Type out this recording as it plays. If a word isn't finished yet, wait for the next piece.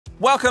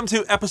Welcome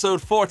to episode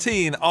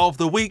 14 of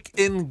The Week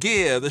in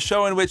Gear, the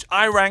show in which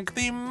I rank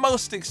the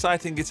most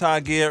exciting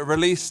guitar gear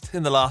released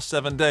in the last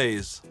 7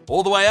 days,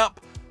 all the way up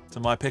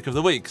to my pick of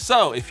the week.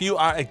 So if you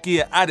are a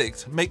gear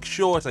addict, make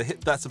sure to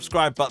hit that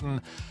subscribe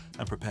button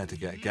and prepare to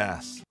get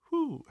gas.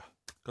 Whew.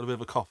 Got a bit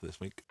of a cough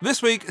this week.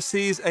 This week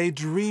sees a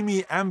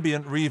dreamy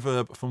ambient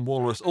reverb from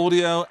Walrus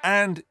Audio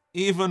and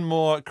even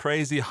more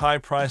crazy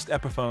high-priced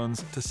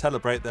Epiphones to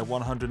celebrate their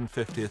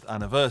 150th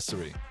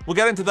anniversary. We'll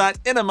get into that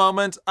in a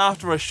moment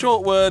after a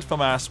short word from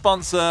our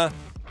sponsor,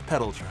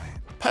 Pedaltrain.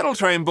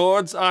 Pedaltrain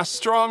boards are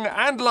strong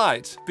and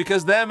light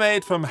because they're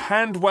made from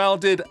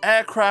hand-welded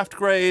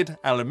aircraft-grade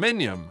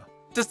aluminium.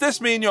 Does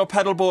this mean your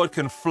pedal board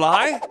can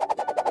fly?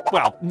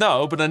 Well,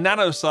 no, but a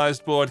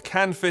nano-sized board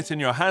can fit in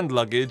your hand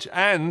luggage,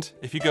 and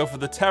if you go for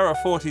the Terra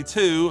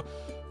 42,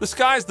 the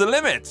sky's the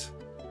limit.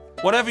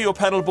 Whatever your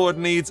pedal board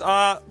needs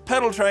are,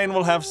 Pedaltrain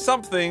will have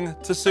something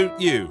to suit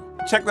you.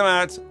 Check them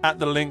out at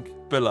the link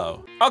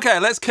below. Okay,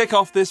 let's kick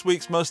off this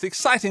week's most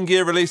exciting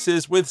gear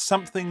releases with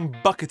something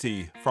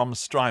buckety from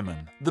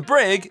Strymon. The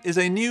Brig is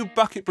a new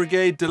bucket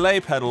brigade delay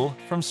pedal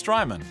from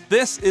Strymon.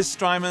 This is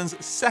Strymon's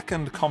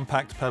second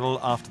compact pedal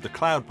after the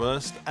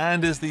Cloudburst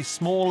and is the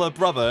smaller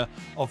brother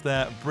of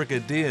their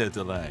Brigadier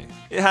delay.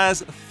 It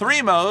has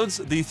 3 modes,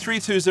 the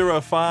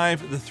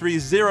 3205, the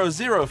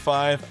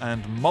 3005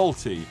 and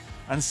multi,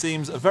 and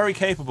seems very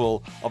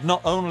capable of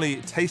not only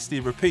tasty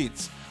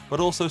repeats,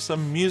 but also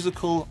some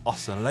musical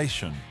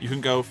oscillation. You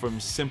can go from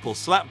simple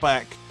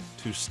slapback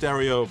to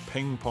stereo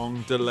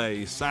ping-pong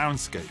delay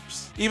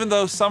soundscapes. Even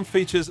though some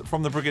features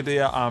from the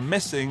Brigadier are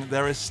missing,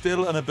 there is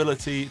still an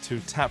ability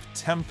to tap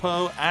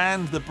tempo,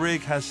 and the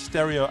Brig has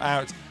stereo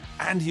out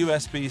and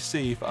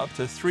USB-C for up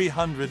to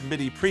 300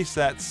 MIDI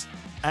presets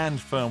and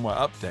firmware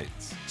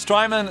updates.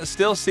 Strymon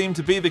still seem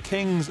to be the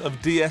kings of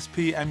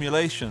DSP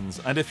emulations,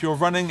 and if you're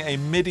running a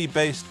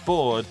MIDI-based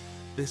board,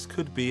 this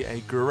could be a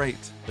great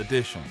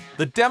addition.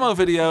 The demo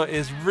video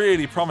is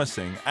really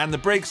promising, and the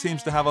Brig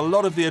seems to have a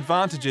lot of the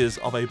advantages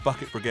of a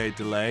bucket brigade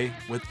delay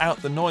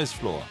without the noise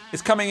floor.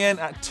 It's coming in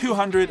at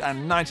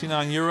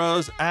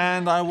 €299,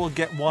 and I will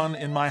get one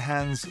in my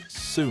hands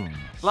soon.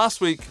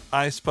 Last week,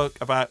 I spoke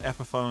about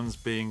Epiphones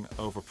being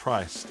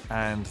overpriced,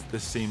 and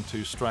this seemed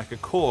to strike a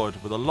chord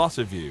with a lot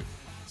of you.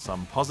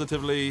 Some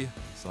positively,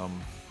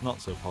 some not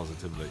so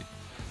positively.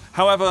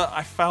 However,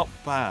 I felt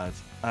bad,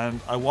 and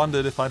I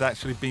wondered if I'd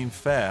actually been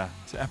fair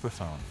to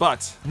Epiphone.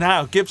 But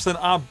now Gibson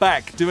are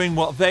back doing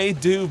what they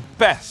do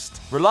best,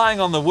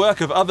 relying on the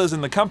work of others in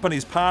the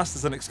company's past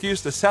as an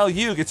excuse to sell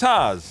you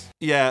guitars.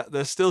 Yeah,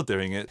 they're still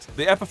doing it.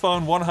 The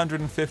Epiphone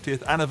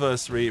 150th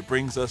anniversary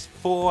brings us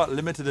 4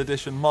 limited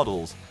edition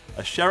models: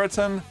 a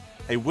Sheraton,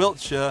 a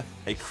Wiltshire,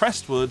 a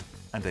Crestwood,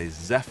 and a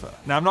Zephyr.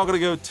 Now, I'm not going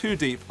to go too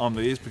deep on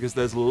these because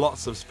there's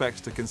lots of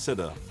specs to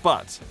consider,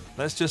 but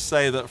let's just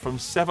say that from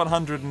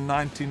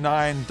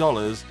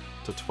 $799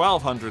 to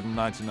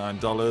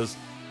 $1,299,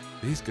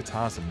 these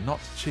guitars are not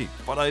cheap,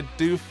 but I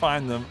do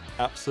find them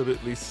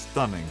absolutely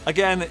stunning.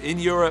 Again, in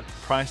Europe,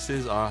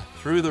 prices are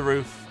through the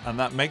roof, and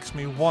that makes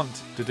me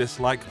want to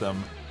dislike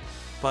them,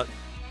 but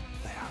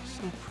they are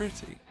so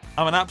pretty.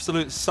 I'm an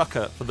absolute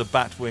sucker for the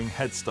Batwing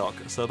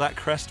headstock, so that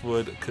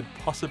Crestwood could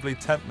possibly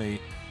tempt me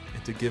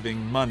into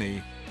giving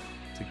money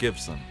to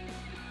Gibson.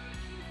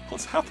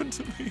 What's happened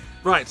to me?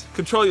 Right,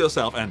 control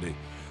yourself, Andy.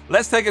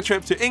 Let's take a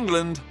trip to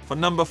England for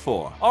number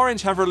 4.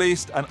 Orange have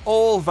released an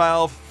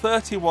all-valve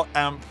 30-watt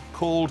amp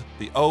called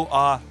the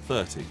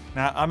OR30.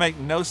 Now, I make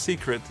no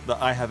secret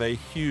that I have a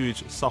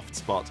huge soft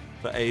spot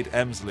for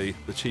𝗚𝗛𝗡𝗪𝗓,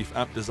 the chief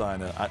amp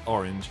designer at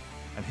Orange,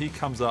 and he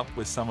comes up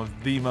with some of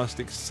the most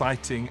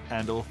exciting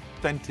and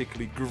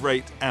authentically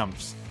great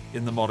amps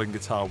in the modern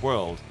guitar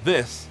world.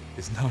 This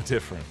is no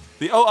different.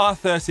 The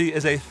OR30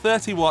 is a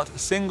 30-watt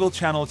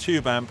single-channel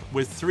tube amp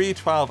with 3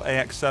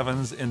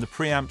 12AX7s in the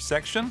preamp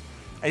section,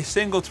 a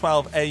single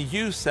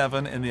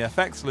 12AU7 in the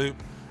effects loop,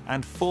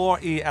 and 4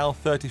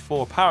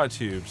 EL34 power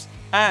tubes,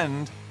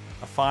 and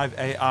a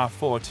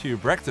 5AR4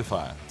 tube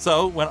rectifier.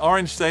 So when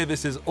Orange say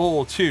this is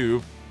all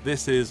tube,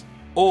 this is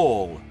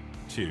all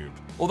tube.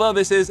 Although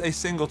this is a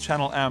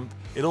single-channel amp,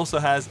 it also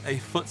has a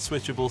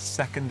foot-switchable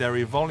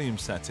secondary volume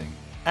setting,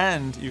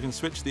 and you can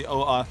switch the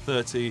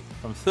OR30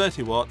 from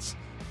 30 watts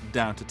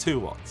down to 2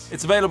 watts.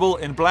 It's available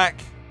in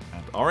black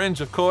and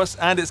orange, of course,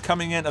 and it's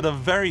coming in at a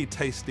very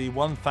tasty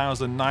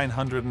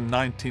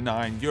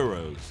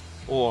 €1,999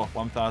 or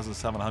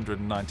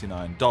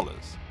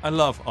 $1,799. I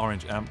love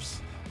Orange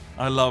amps.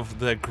 I love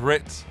their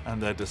grit and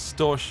their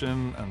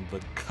distortion and the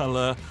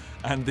color,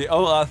 and the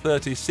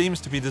OR30 seems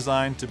to be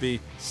designed to be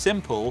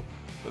simple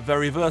but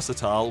very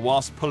versatile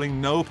whilst pulling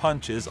no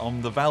punches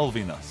on the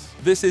valviness.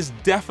 This is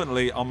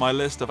definitely on my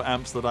list of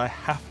amps that I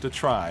have to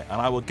try, and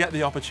I will get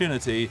the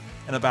opportunity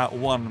in about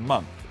 1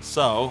 month,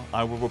 so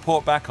I will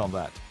report back on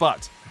that,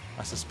 but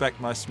I suspect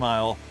my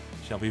smile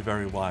shall be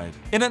very wide.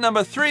 In at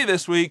number 3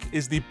 this week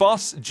is the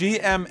Boss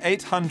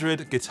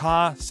GM800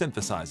 guitar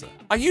synthesizer.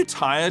 Are you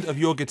tired of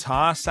your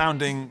guitar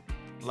sounding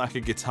like a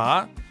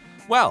guitar?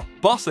 Well,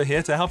 Boss are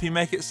here to help you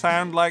make it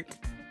sound like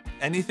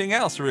anything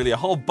else really, a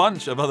whole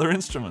bunch of other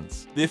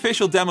instruments. The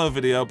official demo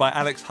video by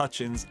Alex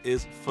Hutchins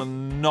is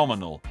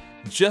phenomenal.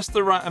 Just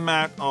the right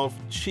amount of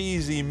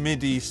cheesy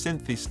MIDI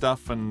synthy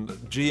stuff and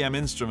GM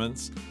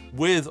instruments,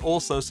 with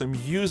also some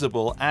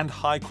usable and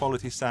high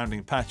quality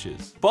sounding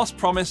patches. Boss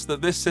promised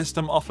that this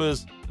system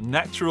offers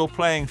natural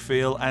playing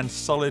feel and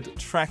solid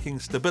tracking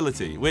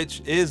stability,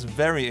 which is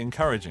very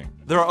encouraging.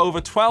 There are over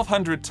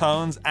 1,200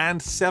 tones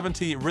and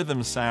 70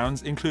 rhythm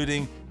sounds,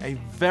 including a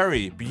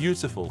very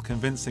beautiful,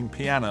 convincing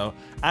piano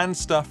and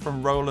stuff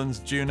from Roland's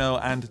Juno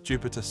and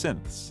Jupiter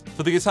synths.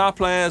 For the guitar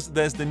players,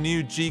 there's the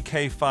new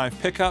GK5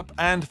 pickup,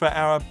 and for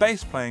our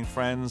bass playing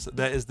friends,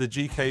 there is the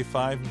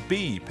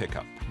GK5B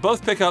pickup.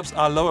 Both pickups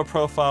are lower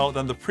profile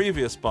than the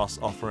previous Boss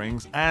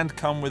offerings and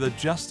come with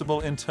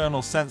adjustable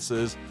internal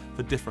sensors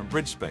for different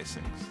bridge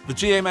spacings. The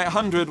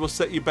GM800 will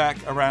set you back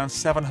around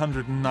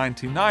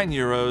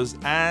 €799,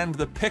 and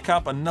the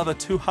pickup another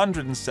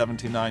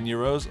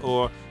 €279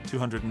 or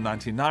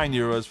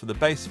 €299 for the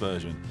bass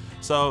version.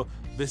 So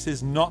this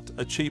is not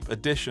a cheap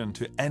addition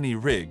to any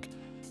rig,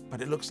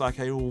 but it looks like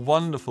a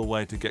wonderful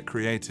way to get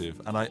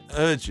creative, and I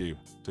urge you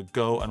to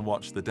go and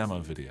watch the demo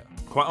video.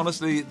 Quite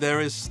honestly, there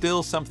is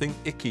still something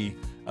icky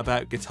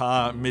about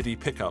guitar MIDI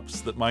pickups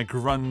that my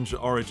grunge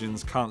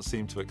origins can't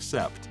seem to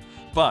accept,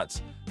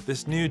 but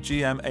this new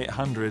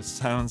GM800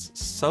 sounds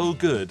so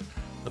good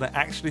that I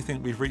actually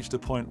think we've reached a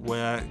point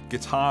where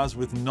guitars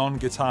with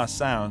non-guitar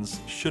sounds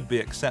should be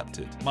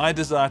accepted. My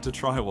desire to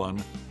try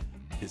one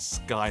is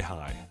sky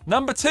high.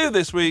 Number 2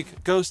 this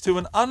week goes to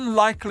an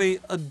unlikely,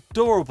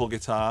 adorable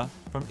guitar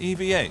from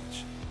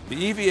EVH, the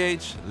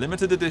EVH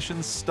Limited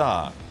Edition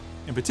Star,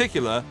 in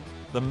particular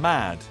the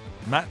Matte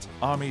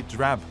Army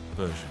Drab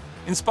version.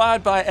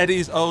 Inspired by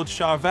Eddie's old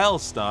Charvel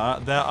Star,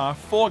 there are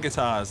 4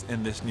 guitars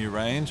in this new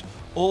range,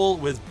 all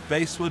with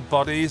basswood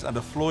bodies and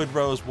a Floyd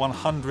Rose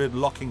 100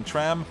 locking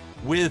trem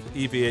with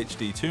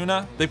EVHD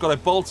tuner. They've got a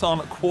bolt-on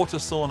quarter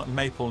sawn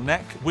maple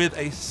neck with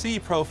a C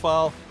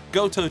profile,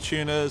 Goto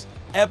tuners,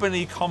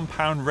 ebony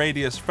compound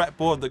radius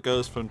fretboard that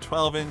goes from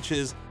 12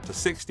 inches to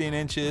 16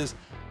 inches,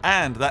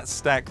 and that's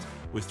stacked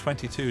with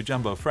 22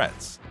 jumbo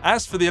frets.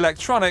 As for the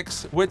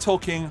electronics, we're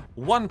talking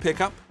one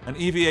pickup, an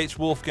EVH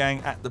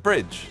Wolfgang at the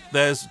bridge.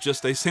 There's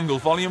just a single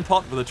volume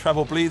pot with a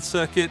treble bleed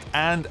circuit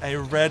and a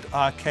red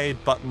arcade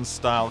button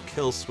style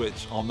kill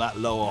switch on that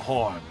lower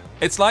horn.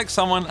 It's like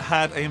someone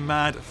had a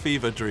mad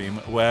fever dream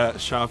where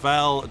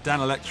Charvel,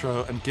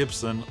 Danelectro and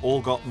Gibson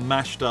all got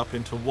mashed up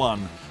into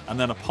one, and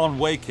then upon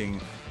waking,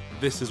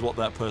 this is what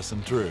that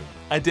person drew.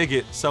 I dig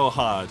it so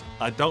hard.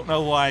 I don't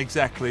know why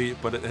exactly,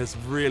 but it has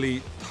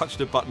really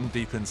touched a button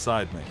deep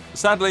inside me.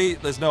 Sadly,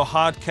 there's no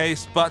hard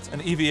case, but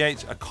an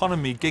EVH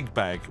economy gig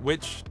bag,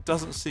 which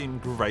doesn't seem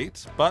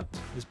great, but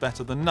is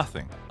better than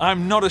nothing.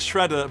 I'm not a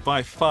shredder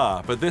by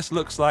far, but this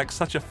looks like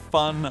such a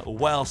fun,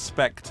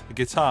 well-spec'd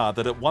guitar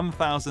that at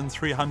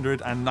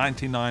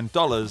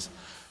 $1,399,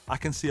 I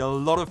can see a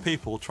lot of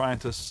people trying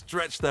to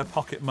stretch their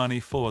pocket money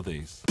for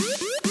these.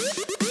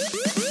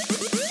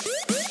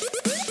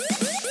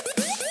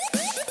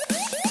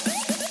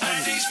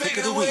 Pick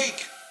of the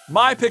week.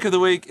 My pick of the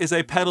week is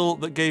a pedal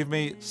that gave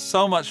me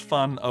so much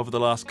fun over the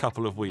last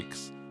couple of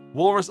weeks.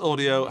 Walrus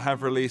Audio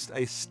have released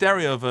a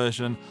stereo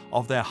version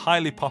of their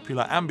highly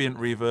popular ambient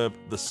reverb,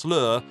 the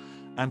Slöer,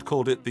 and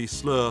called it the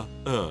Slöer.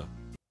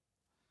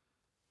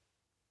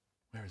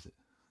 Where is it?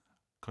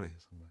 Got it here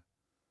somewhere.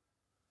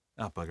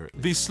 Ah, bugger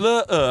it. The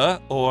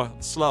Slöer, or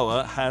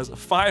Slower, has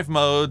 5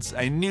 modes,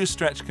 a new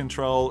stretch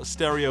control,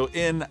 stereo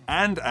in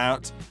and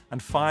out,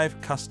 and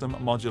 5 custom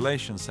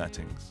modulation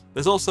settings.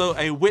 There's also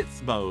a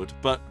width mode,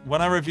 but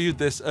when I reviewed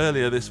this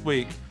earlier this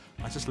week,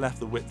 I just left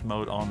the width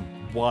mode on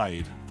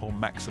wide for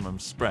maximum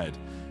spread.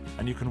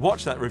 And you can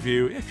watch that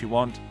review if you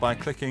want by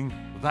clicking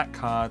that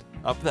card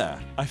up there.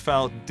 I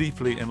fell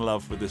deeply in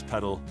love with this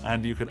pedal,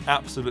 and you could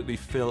absolutely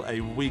fill a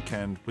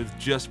weekend with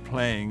just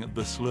playing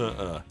the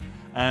Slöer.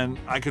 And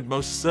I could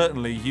most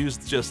certainly use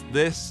just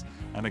this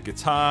and a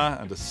guitar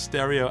and a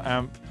stereo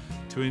amp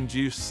to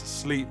induce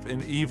sleep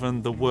in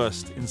even the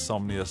worst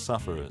insomnia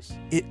sufferers.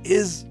 It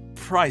is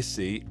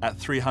pricey at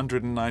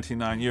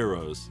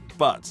 €399,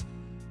 but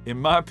in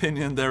my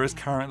opinion, there is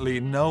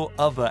currently no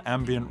other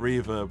ambient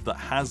reverb that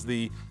has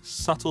the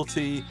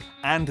subtlety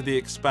and the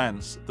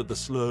expanse that the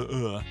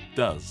Slöer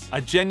does. I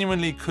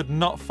genuinely could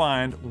not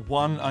find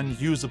one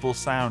unusable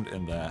sound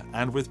in there,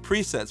 and with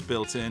presets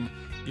built in,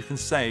 you can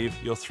save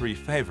your 3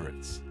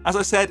 favorites. As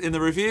I said in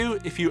the review,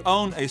 if you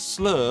own a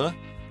Slöer,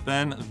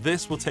 then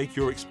this will take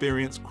your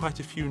experience quite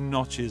a few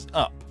notches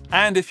up.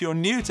 And if you're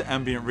new to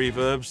ambient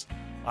reverbs,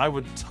 I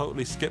would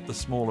totally skip the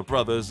smaller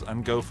brothers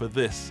and go for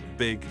this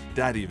Big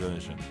Daddy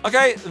version.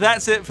 Okay,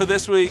 that's it for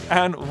this week,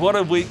 and what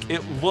a week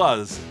it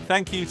was.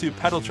 Thank you to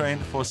Pedaltrain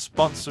for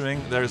sponsoring.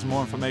 There is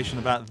more information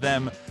about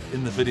them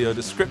in the video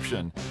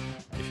description.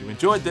 If you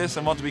enjoyed this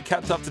and want to be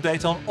kept up to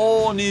date on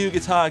all new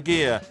guitar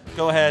gear,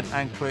 go ahead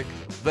and click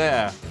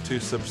there to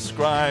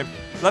subscribe.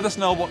 Let us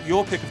know what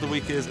your pick of the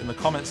week is in the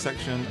comments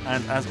section,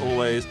 and as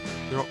always,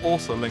 there are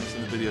also links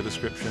in the video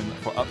description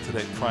for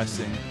up-to-date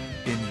pricing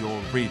in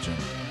your region.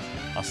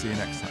 I'll see you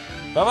next time.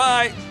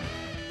 Bye-bye.